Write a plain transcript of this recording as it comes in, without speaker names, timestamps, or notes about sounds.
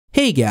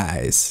Hey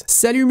guys,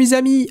 salut mes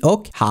amis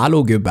och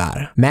hallå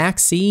gubbar,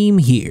 Maxime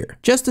here.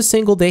 Just a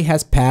single day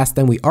has passed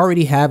and we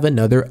already have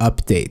another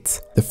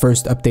update. The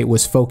first update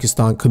was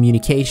focused on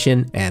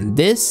communication and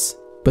this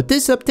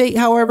update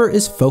however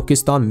is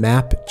focused on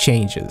map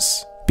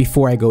changes.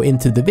 Before I go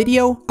into the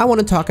video, I want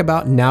to talk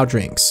about Now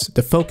Drinks,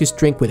 the focused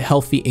drink with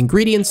healthy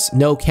ingredients,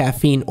 no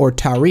caffeine or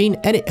taurine,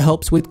 and it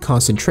helps with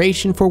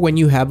concentration for when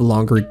you have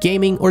longer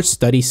gaming or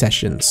study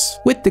sessions.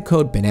 With the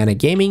code Banana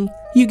Gaming,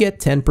 you get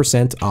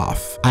 10%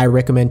 off. I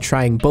recommend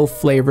trying both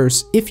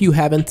flavors if you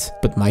haven't,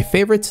 but my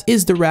favorite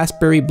is the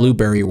raspberry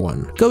blueberry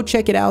one. Go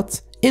check it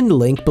out in the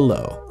link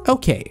below.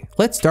 Okay,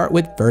 let's start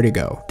with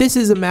Vertigo. This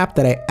is a map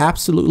that I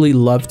absolutely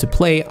love to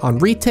play on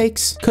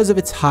retakes because of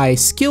its high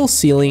skill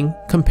ceiling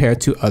compared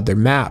to other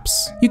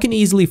maps. You can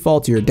easily fall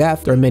to your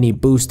death, there are many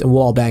boost and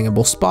wall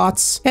bangable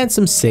spots, and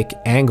some sick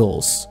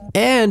angles.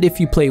 And if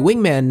you play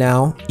Wingman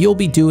now, you'll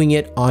be doing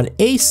it on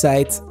A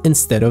site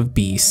instead of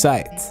B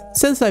site.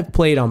 Since I've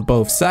played on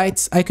both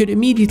sites, I could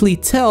immediately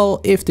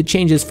tell if the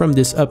changes from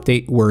this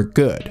update were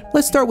good.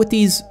 Let's start with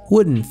these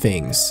wooden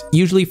things,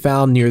 usually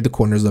found near the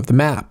corners of the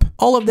map.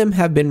 All of them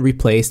have been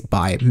replaced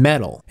by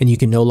metal, and you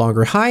can no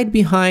longer hide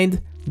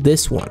behind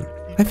this one.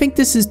 I think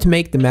this is to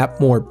make the map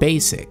more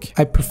basic.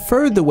 I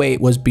preferred the way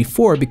it was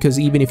before because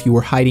even if you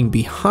were hiding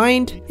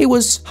behind, it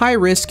was high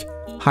risk,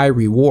 high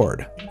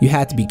reward. You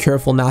had to be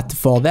careful not to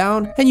fall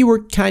down, and you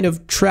were kind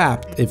of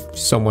trapped if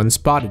someone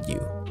spotted you.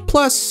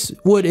 Plus,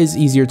 wood is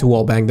easier to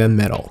wallbang than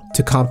metal.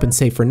 To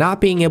compensate for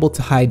not being able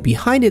to hide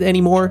behind it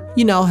anymore,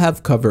 you now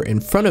have cover in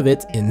front of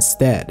it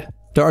instead.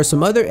 There are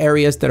some other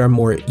areas that are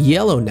more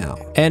yellow now,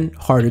 and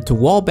harder to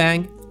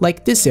wallbang,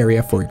 like this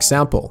area for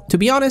example. To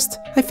be honest,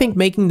 I think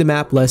making the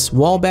map less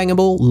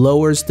wallbangable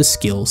lowers the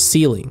skill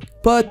ceiling.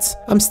 But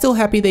I'm still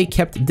happy they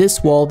kept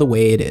this wall the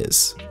way it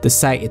is. The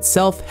site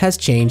itself has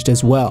changed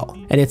as well,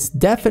 and it's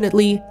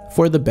definitely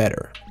for the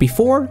better.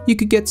 Before, you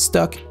could get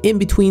stuck in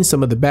between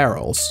some of the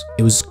barrels.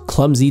 It was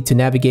clumsy to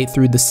navigate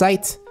through the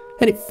site,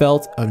 and it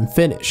felt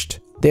unfinished.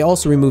 They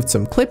also removed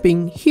some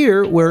clipping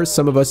here where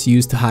some of us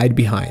used to hide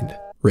behind.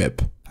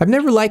 RIP. I've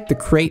never liked the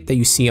crate that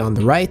you see on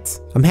the right.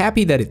 I'm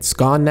happy that it's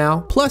gone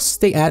now. Plus,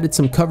 they added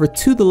some cover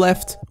to the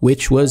left,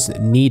 which was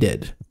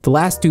needed. The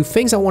last two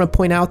things I want to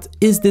point out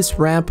is this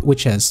ramp,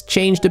 which has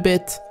changed a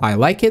bit. I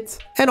like it.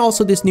 And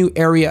also this new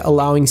area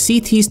allowing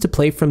CTs to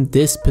play from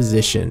this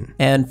position.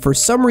 And for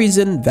some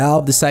reason,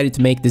 Valve decided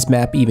to make this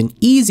map even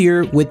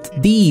easier with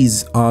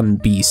these on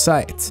B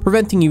site,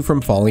 preventing you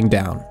from falling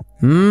down.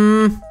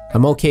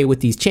 I'm okay with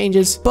these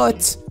changes,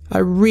 but I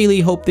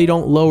really hope they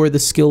don't lower the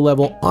skill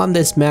level on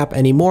this map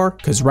anymore,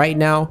 because right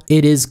now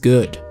it is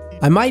good.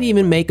 I might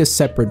even make a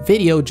separate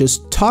video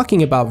just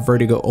talking about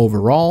Vertigo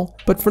overall,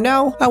 but for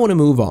now I want to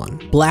move on.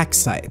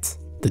 Blacksite.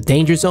 The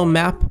Danger Zone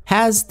map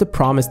has the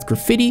promised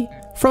graffiti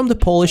from the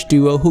Polish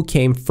duo who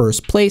came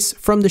first place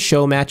from the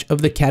show match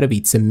of the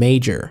Katowice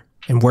Major.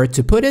 And where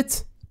to put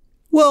it?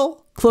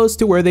 Well, close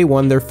to where they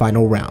won their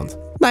final round.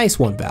 Nice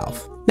one,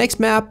 Valve. Next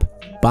map,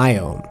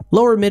 Biome.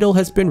 Lower middle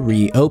has been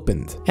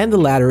reopened, and the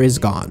ladder is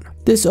gone.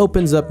 This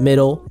opens up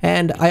middle,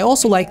 and I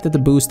also like that the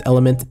boost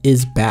element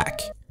is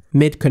back.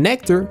 Mid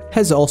connector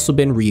has also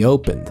been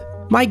reopened.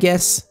 My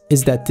guess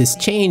is that this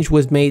change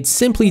was made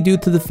simply due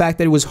to the fact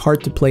that it was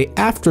hard to play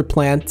after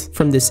plant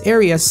from this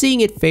area,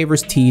 seeing it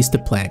favors tees to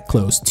plant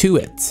close to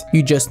it.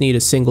 You just need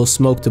a single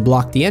smoke to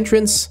block the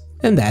entrance,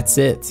 and that's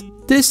it.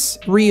 This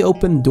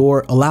reopened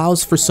door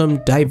allows for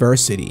some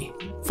diversity.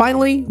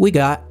 Finally, we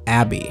got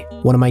Abbey,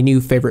 one of my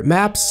new favorite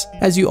maps,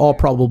 as you all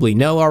probably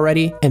know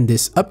already, and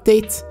this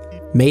update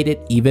made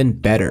it even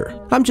better.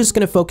 I'm just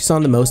gonna focus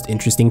on the most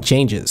interesting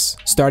changes,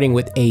 starting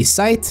with A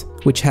site,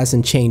 which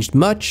hasn't changed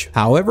much.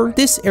 However,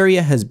 this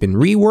area has been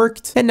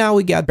reworked, and now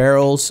we got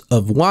barrels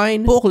of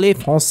wine pour les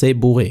Français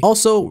bourrés.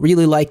 Also,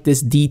 really like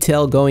this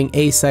detail going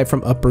A site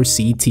from upper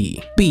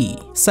CT. B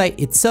site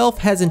itself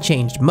hasn't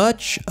changed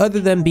much, other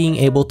than being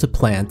able to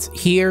plant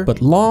here,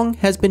 but long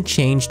has been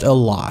changed a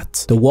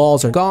lot. The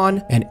walls are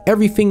gone, and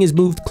everything is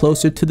moved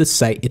closer to the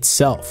site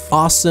itself.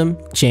 Awesome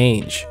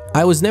change.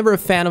 I was never a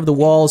fan of the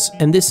walls,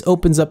 and this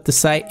opens up the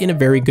site in a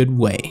very good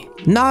way.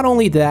 Not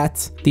only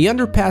that, the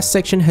underpass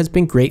section has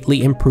been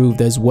greatly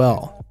improved as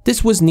well.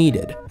 This was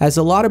needed, as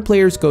a lot of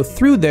players go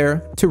through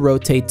there to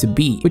rotate to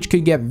B, which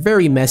could get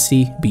very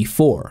messy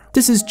before.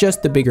 This is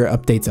just the bigger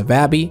updates of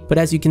Abbey, but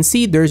as you can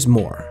see, there's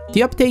more.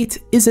 The update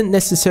isn't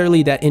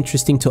necessarily that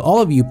interesting to all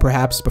of you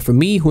perhaps, but for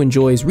me who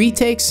enjoys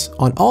retakes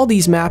on all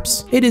these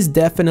maps, it is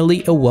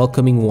definitely a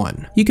welcoming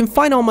one. You can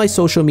find all my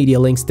social media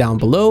links down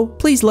below.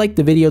 Please like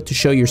the video to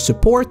show your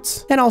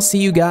support, and I'll see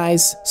you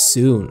guys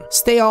soon.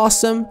 Stay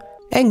awesome,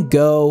 and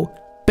go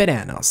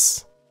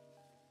bananas.